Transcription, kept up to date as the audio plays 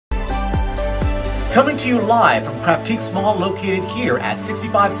Coming to you live from Craftiques Mall, located here at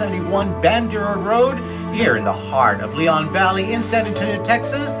 6571 Bandera Road, here in the heart of Leon Valley in San Antonio,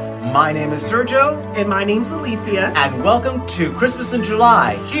 Texas. My name is Sergio. And my name's Alethea. And welcome to Christmas in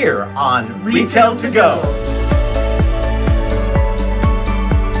July here on Retail to Go.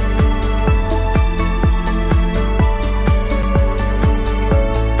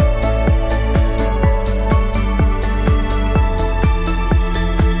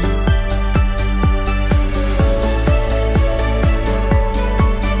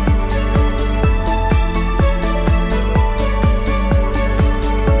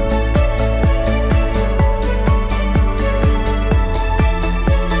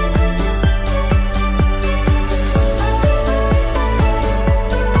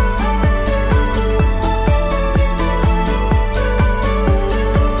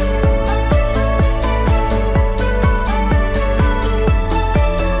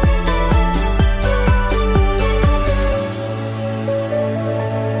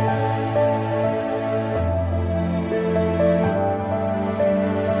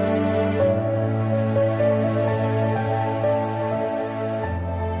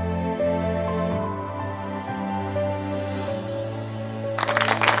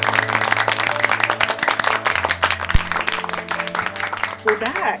 We're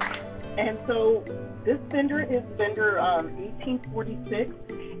back. And so this vendor is vendor 1846,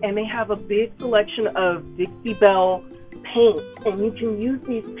 and they have a big selection of Dixie Belle paint. And you can use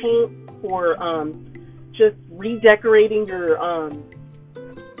these paints for just redecorating your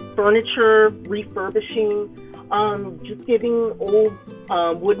furniture, refurbishing, just giving old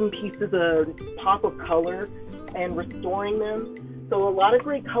wooden pieces a pop of color and restoring them. So a lot of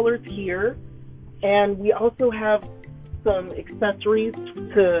great colors here. And we also have some accessories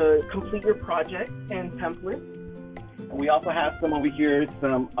to complete your project and templates. We also have some over here,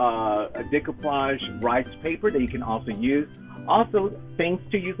 some decoupage rice paper that you can also use. Also, things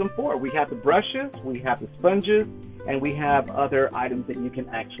to use them for. We have the brushes, we have the sponges, and we have other items that you can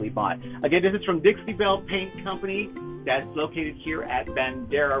actually buy. Again, this is from Dixie Belle Paint Company that's located here at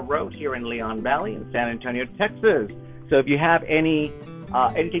Bandera Road here in Leon Valley in San Antonio, Texas. So if you have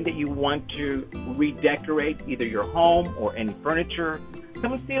anything that you want to redecorate, either your home or any furniture,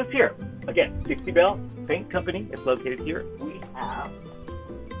 come and see us here. Again, Dixie Belle Paint Company is located here. We have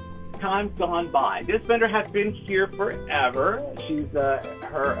times gone by. This vendor has been here forever. She's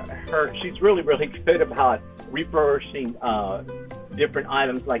she's really good about refurbishing different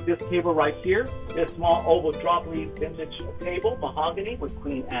items like this table right here. This small oval drop leaf vintage table, mahogany with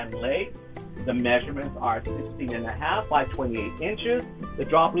queen and legs. The measurements are 16.5 by 28 inches. The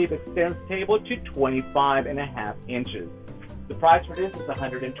drop leaf extends table to 25.5 inches. The price for this is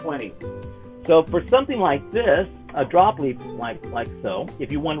 $120. So for something like this, a drop leaf like so,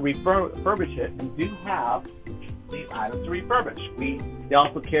 if you want to refurbish it, we do have these items to refurbish. They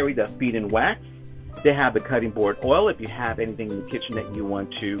also carry the feed and wax. They have the cutting board oil if you have anything in the kitchen that you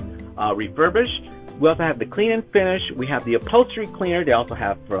want to refurbish. We also have the clean and finish. We have the upholstery cleaner. They also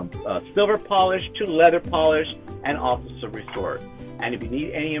have from silver polish to leather polish and also some restore. And if you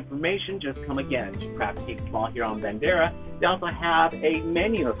need any information, just come again to Craftiques Mall here on Bandera. They also have a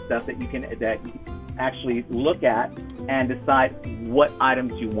menu of stuff that you can actually look at and decide what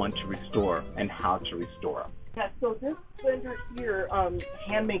items you want to restore and how to restore them. Yeah, so this vendor here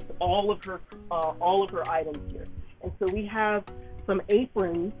hand makes all of her items here. And so we have some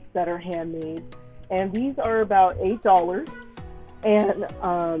aprons that are handmade. And these are about $8,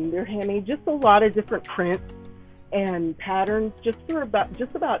 and they're handmade. Just a lot of different prints and patterns, just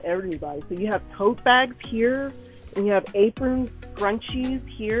about everybody. So you have tote bags here, and you have aprons, scrunchies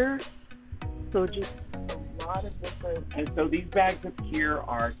here. So just a lot of different. And so these bags up here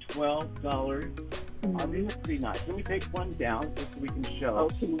are $12. These are pretty nice. Let me take one down just so we can show. Oh,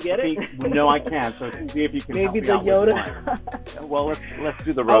 can you get it? No, I can't. So see if you can maybe help the me out Yoda. With one. Well, let's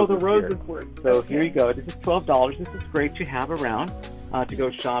do the roses. Oh, the roses work. So okay. Here you go. This is $12. This is great to have around to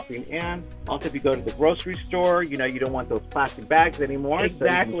go shopping in. Also, if you go to the grocery store, you know you don't want those plastic bags anymore.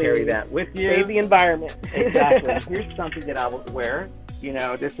 Exactly. So you can carry that with you. Save the environment. Exactly. Here's something that I would wear. You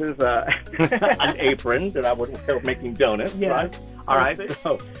know, this is an apron that I would wear making donuts. Yes. Right? All right.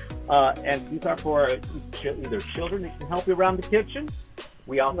 So. And these are for either children that can help you around the kitchen.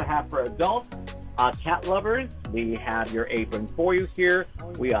 We also have for adults, cat lovers. We have your apron for you here.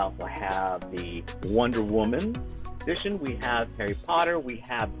 We also have the Wonder Woman edition. We have Harry Potter. We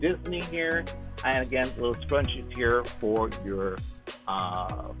have Disney here. And again, little scrunchies here for your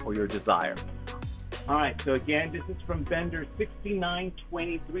desire. All right, so again, this is from vendor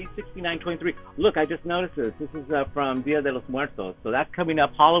 6923. Look, I just noticed this. This is from Dia de los Muertos. So that's coming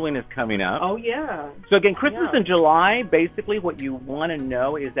up. Halloween is coming up. Oh, yeah. So again, Christmas in July, basically what you want to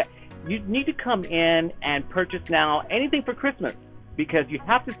know is that you need to come in and purchase now anything for Christmas because you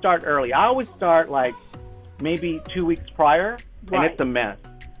have to start early. I always start like maybe 2 weeks prior, and it's a mess.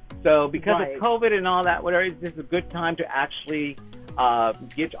 So because of COVID and all that, whatever, this is a good time to actually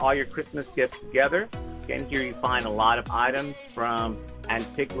get all your Christmas gifts together. Again, here you find a lot of items from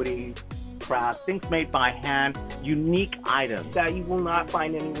antiquities, crafts, things made by hand, unique items that you will not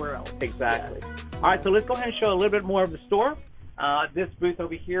find anywhere else. Exactly. All right, so let's go ahead and show a little bit more of the store. This booth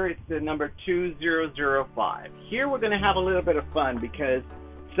over here is the number 2005. Here we're going to have a little bit of fun because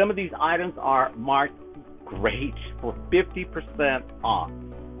some of these items are marked great for 50% off.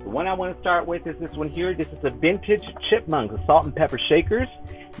 The one I want to start with is this one here. This is a vintage chipmunk, the salt and pepper shakers.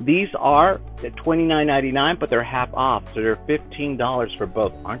 These are at $29.99, but they're half off, so they're $15 for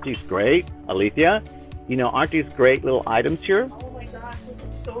both. Aren't these great, Alethea? You know, aren't these great little items here? Oh my gosh, this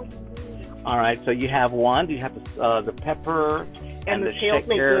is so unique. All right, so you have one. You have the pepper and the tails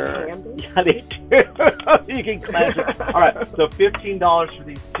make shaker. good candy. Yeah, they do. You can clench it. All right, so $15 for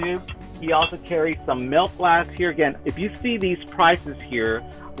these two. He also carries some milk glass here. Again, if you see these prices here,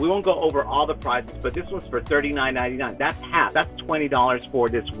 we won't go over all the prices, but this one's for $39.99. That's half. That's $20 for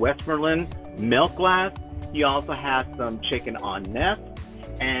this Westmoreland milk glass. He also has some chicken on nest,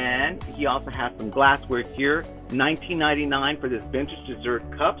 and he also has some glassware here. $19.99 for this vintage dessert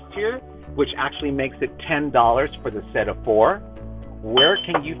cups here, which actually makes it $10 for the set of 4. Where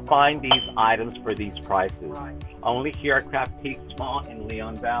can you find these items for these prices? Only here at Craftiques Mall in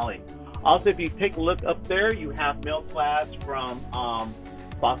Leon Valley. Also, if you take a look up there, you have milk glass from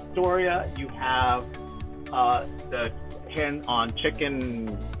Fostoria. You have the hen on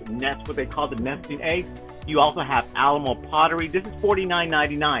chicken nest, what they call the nesting eggs. You also have Alamo pottery. This is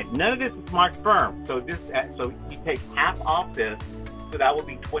 $49.99. None of this is marked firm, so so you take half off this, so that will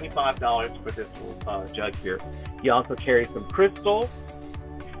be $25 for this little jug here. He also carries some crystals.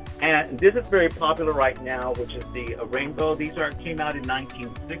 And this is very popular right now, which is the rainbow. These came out in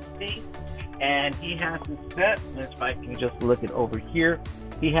 1960. And he has this set, if I can just look it over here.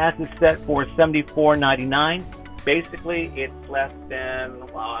 He has this set for $74.99. Basically, it's less than,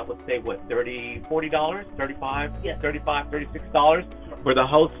 I would say, what, $40, $35? Yeah, $35, $36 for the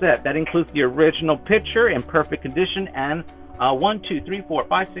whole set. That includes the original picture in perfect condition and 1, 2, 3, 4,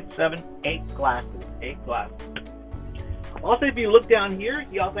 5, 6, 7, 8 glasses. 8 glasses. Also, if you look down here,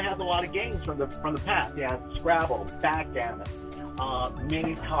 he also has a lot of games from the past. He has Scrabble, Backgammon,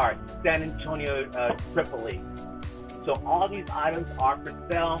 Mini Tart, San Antonio Tripoli. So all these items are for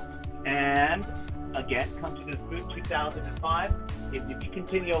sale. And again, come to this booth 2005. If you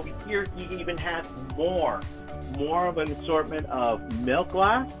continue over here, he even has more of an assortment of milk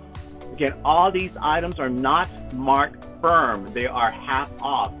glass. Again, all these items are not marked firm. They are half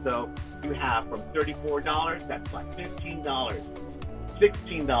off. So you have from $34, that's like $15,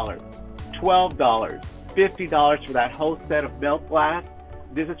 $16, $12, $50 for that whole set of milk glass.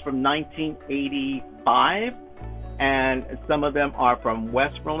 This is from 1985, and some of them are from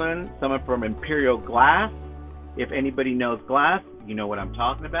Westmoreland, some are from Imperial Glass. If anybody knows glass, you know what I'm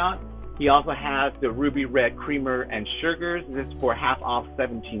talking about. He also has the Ruby Red Creamer and Sugars. This is for half off,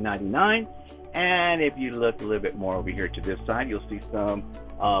 $17.99. And if you look a little bit more over here to this side, you'll see some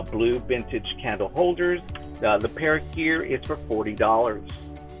blue vintage candle holders. The pair here is for $40.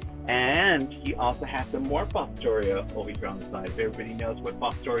 And he also has some more Fostoria over here on the side. If everybody knows what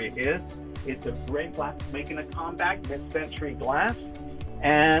Fostoria is, it's a great glass making a comeback, mid-century glass.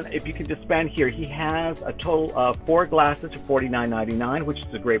 And if you can just span here, he has a total of 4 glasses for $49.99, which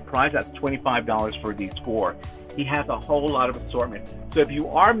is a great price. That's $25 for these 4. He has a whole lot of assortment. So if you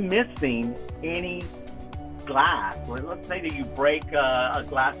are missing any glass, or let's say that you break a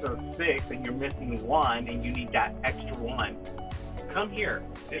glass of 6 and you're missing 1 and you need that extra 1, come here.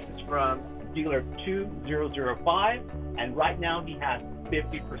 This is from dealer 2005, and right now he has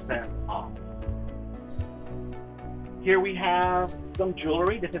 50% off. Here we have some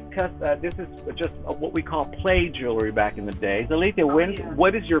jewelry. This is just what we call play jewelry back in the day. Alethea,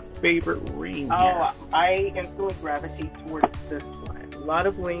 what is your favorite ring here? I instantly gravitate towards this one. A lot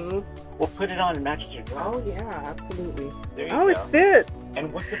of rings. We'll put it on and match your glass. Oh yeah, absolutely. There you go. It fits.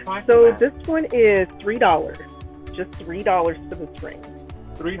 And what's the price? So this one is $3. Just $3 for this ring.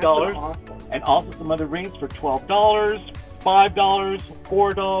 $3. Awesome. And also some other rings for $12. $5,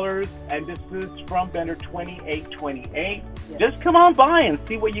 $4, and this is from vendor 2828. Just come on by and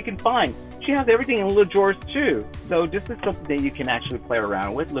see what you can find. She has everything in little drawers too. So this is something that you can actually play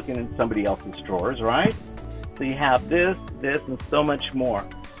around with, looking in somebody else's drawers, right? So you have this, and so much more.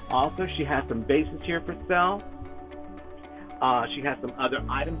 Also, she has some vases here for sale. She has some other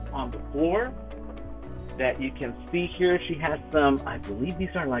items on the floor that you can see here. She has some, I believe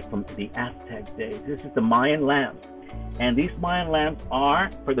these are like from the Aztec days. This is the Mayan lamps. And these Mayan lamps are,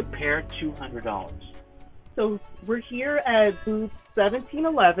 for the pair, $200. So we're here at booth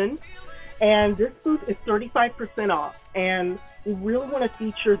 1711, and this booth is 35% off. And we really want to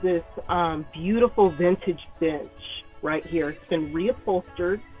feature this beautiful vintage bench right here. It's been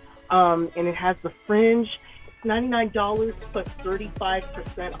reupholstered, and it has the fringe. It's $99 plus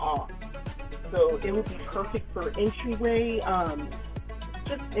 35% off. So it would be perfect for entryway,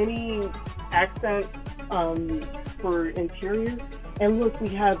 just any accent for interior. And look, we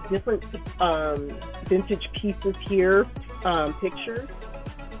have different vintage pieces here, pictures.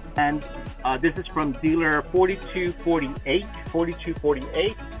 And this is from dealer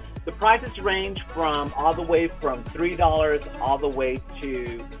 4248. The prices range from all the way from $3 all the way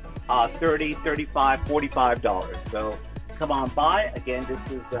to $30, $35, $45. So come on by. Again, this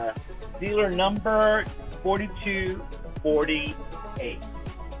is dealer number 4248.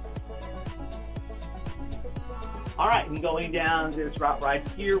 All right, and going down this route right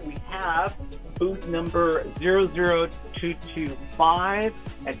here, we have booth number 00225.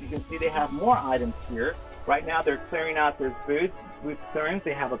 As you can see, they have more items here. Right now, they're clearing out their booth clearance.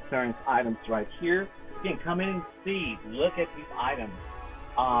 They have a clearance items right here. You can come in and see. Look at these items.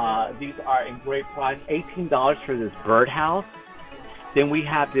 These are in great price. $18 for this birdhouse. Then we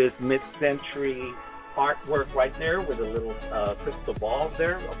have this mid-century artwork right there with a little crystal ball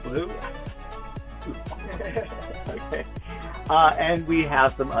there of blue. Okay. And we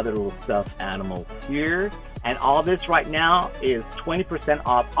have some other little stuffed animals here. And all this right now is 20%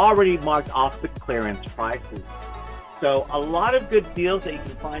 off, already marked off the clearance prices. So a lot of good deals that you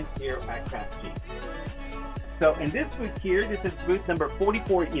can find here at Craftiques. So in this booth here, this is booth number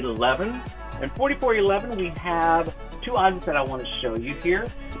 4411. In 4411, we have two items that I want to show you here.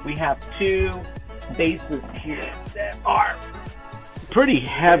 We have two bases here that are pretty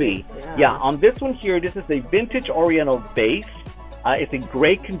heavy. Yeah, on this one here, this is a vintage Oriental vase. It's in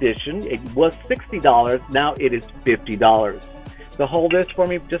great condition. It was $60. Now it is $50. So hold this for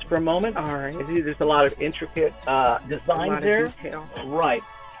me just for a moment. All right. You see, there's a lot of intricate designs there. Detail. Right.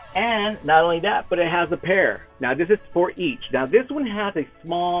 And not only that, but it has a pair. Now this is for each. Now this one has a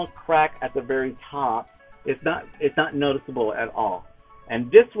small crack at the very top. It's not noticeable at all.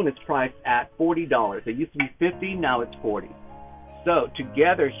 And this one is priced at $40. It used to be $50, now it's $40. So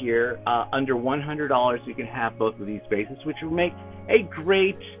together here, under $100, you can have both of these vases, which will make a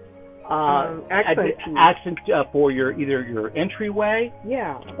great accent for either your entryway,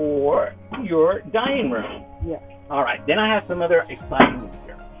 or your dining room. All right. Then I have some other exciting ones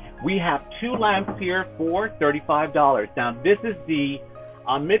here. We have two lamps here for $35. Now this is the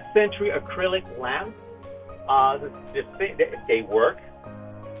mid-century acrylic lamps. They work.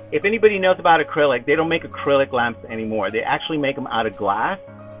 If anybody knows about acrylic, they don't make acrylic lamps anymore. They actually make them out of glass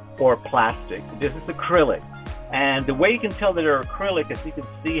or plastic. This is acrylic. And the way you can tell that they're acrylic, as you can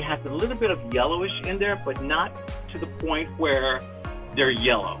see, has a little bit of yellowish in there, but not to the point where they're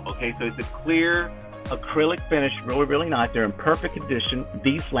yellow. Okay, so it's a clear acrylic finish, really, really nice. They're in perfect condition.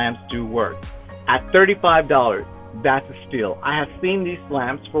 These lamps do work. At $35, that's a steal. I have seen these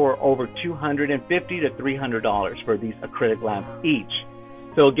lamps for over $250 to $300 for these acrylic lamps each.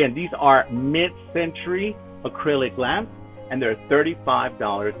 So again, these are mid-century acrylic lamps, and they're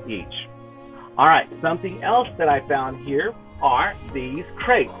 $35 each. All right, something else that I found here are these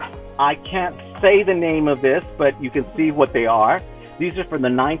crates. I can't say the name of this, but you can see what they are. These are from the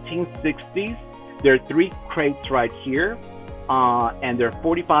 1960s. There are 3 crates right here, and they're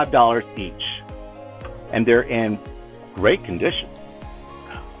 $45 each. And they're in great condition.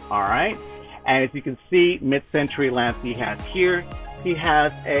 All right, and as you can see, mid-century lamps he has here. He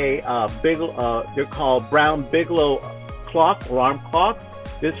has a they're called Brown Bigelow clock, alarm clock.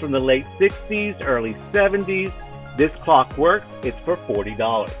 This from the late 60s, early 70s. This clock works. It's for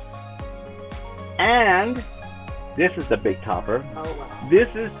 $40. And this is the big topper. Oh, wow.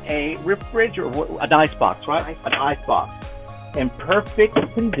 This is a refrigerator, an ice box, right? An ice box in perfect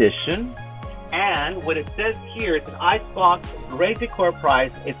condition. And what it says here, it's an ice box, great decor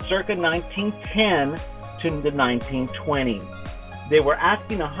price. It's circa 1910 to the 1920s. They were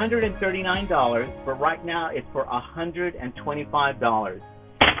asking $139, but right now it's for $125.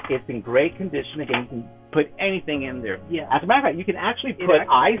 It's in great condition. Again, you can put anything in there. Yeah. As a matter of fact, you can actually put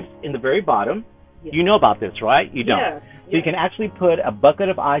ice in the very bottom. Yeah. You know about this, right? You don't. Yeah. So you can actually put a bucket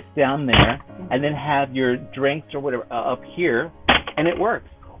of ice down there and then have your drinks or whatever up here, and it works.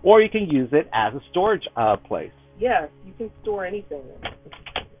 Or you can use it as a storage place. Yeah, you can store anything.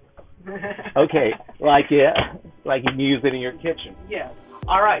 Okay, like you can use it in your kitchen. Yeah.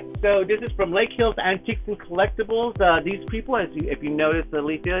 All right, so this is from Lake Hills Antiques and Collectibles. These people, if you notice,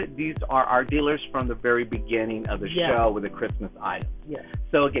 Alethea, these are our dealers from the very beginning of the show with the Christmas items. Yeah.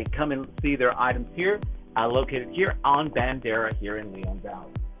 So again, come and see their items here, located here on Bandera here in Leon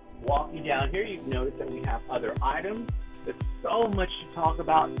Valley. Walking down here, you can notice that we have other items. There's so much to talk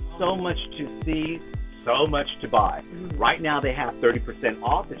about, so much to see, so much to buy. Right now they have 30%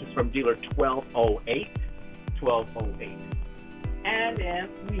 off. This is from dealer 1208. 1208. And then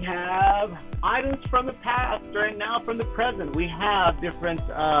we have items from the past and now from the present. We have different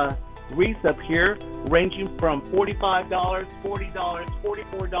wreaths up here ranging from $45, $40,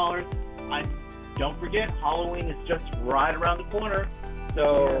 $44. And don't forget, Halloween is just right around the corner.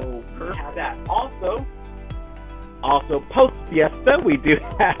 So we have that. Also post-Fiesta, we do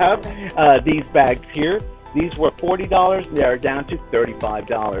have these bags here. These were $40. They are down to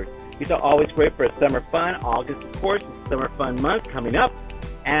 $35. These are always great for summer fun. August, of course, is summer fun month coming up.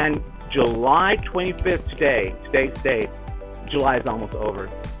 And July 25th today's date. July is almost over.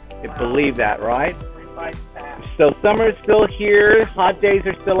 Wow. Believe that, right? So summer is still here. Hot days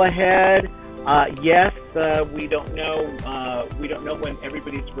are still ahead. Yes, we don't know. We don't know when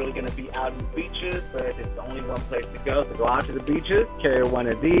everybody's really going to be out on the beaches, but it's only one place to go. So go out to the beaches, carry one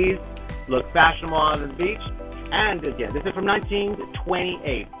of these, look fashionable on the beach. And again, this is from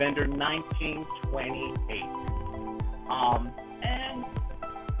 1928, vendor 1928. And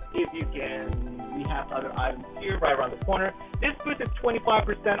if you can, we have other items here right around the corner. This booth is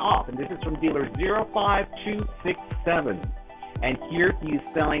 25% off, and this is from dealer 05267. And here he's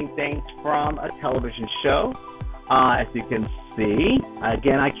selling things from a television show. As you can see,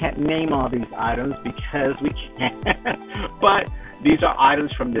 again, I can't name all these items because we can't, but these are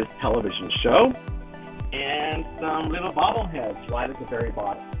items from this television show. And some little bobbleheads right at the very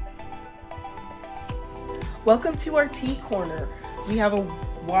bottom. Welcome to our tea corner. We have a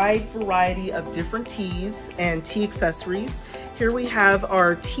wide variety of different teas and tea accessories. Here we have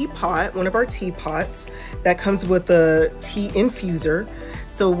our teapot, one of our teapots that comes with a tea infuser.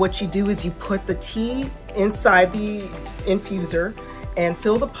 So what you do is you put the tea inside the infuser and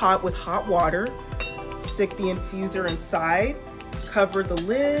fill the pot with hot water, stick the infuser inside, cover the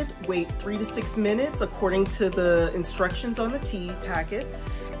lid, wait 3 to 6 minutes according to the instructions on the tea packet,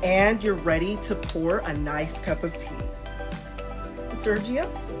 and you're ready to pour a nice cup of tea. Sergio?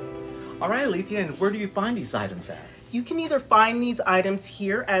 All right, Alethea, and where do you find these items at? You can either find these items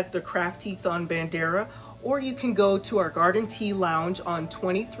here at the Craftiques on Bandera, or you can go to our Garden Tea Lounge on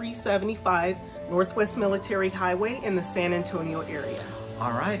 2375 Northwest Military Highway in the San Antonio area.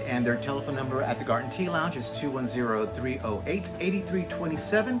 All right, and their telephone number at the Garden Tea Lounge is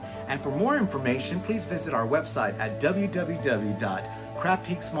 210-308-8327. And for more information, please visit our website at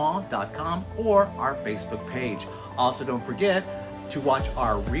www.craftiquesmall.com or our Facebook page. Also, don't forget to watch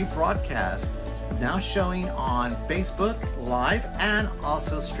our rebroadcast, now showing on Facebook Live and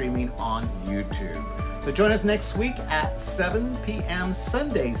also streaming on YouTube. So join us next week at 7 p.m.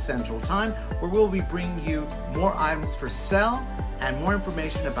 Sunday Central Time, where we'll be bringing you more items for sale and more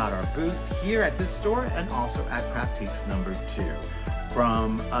information about our booths here at this store and also at Craftiques number 2.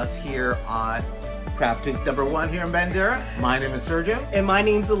 From us here on Craftiques number 1 here in Bandera, my name is Sergio. And my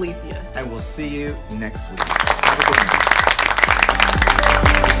name's Alethea. And we'll see you next week. Have a good one.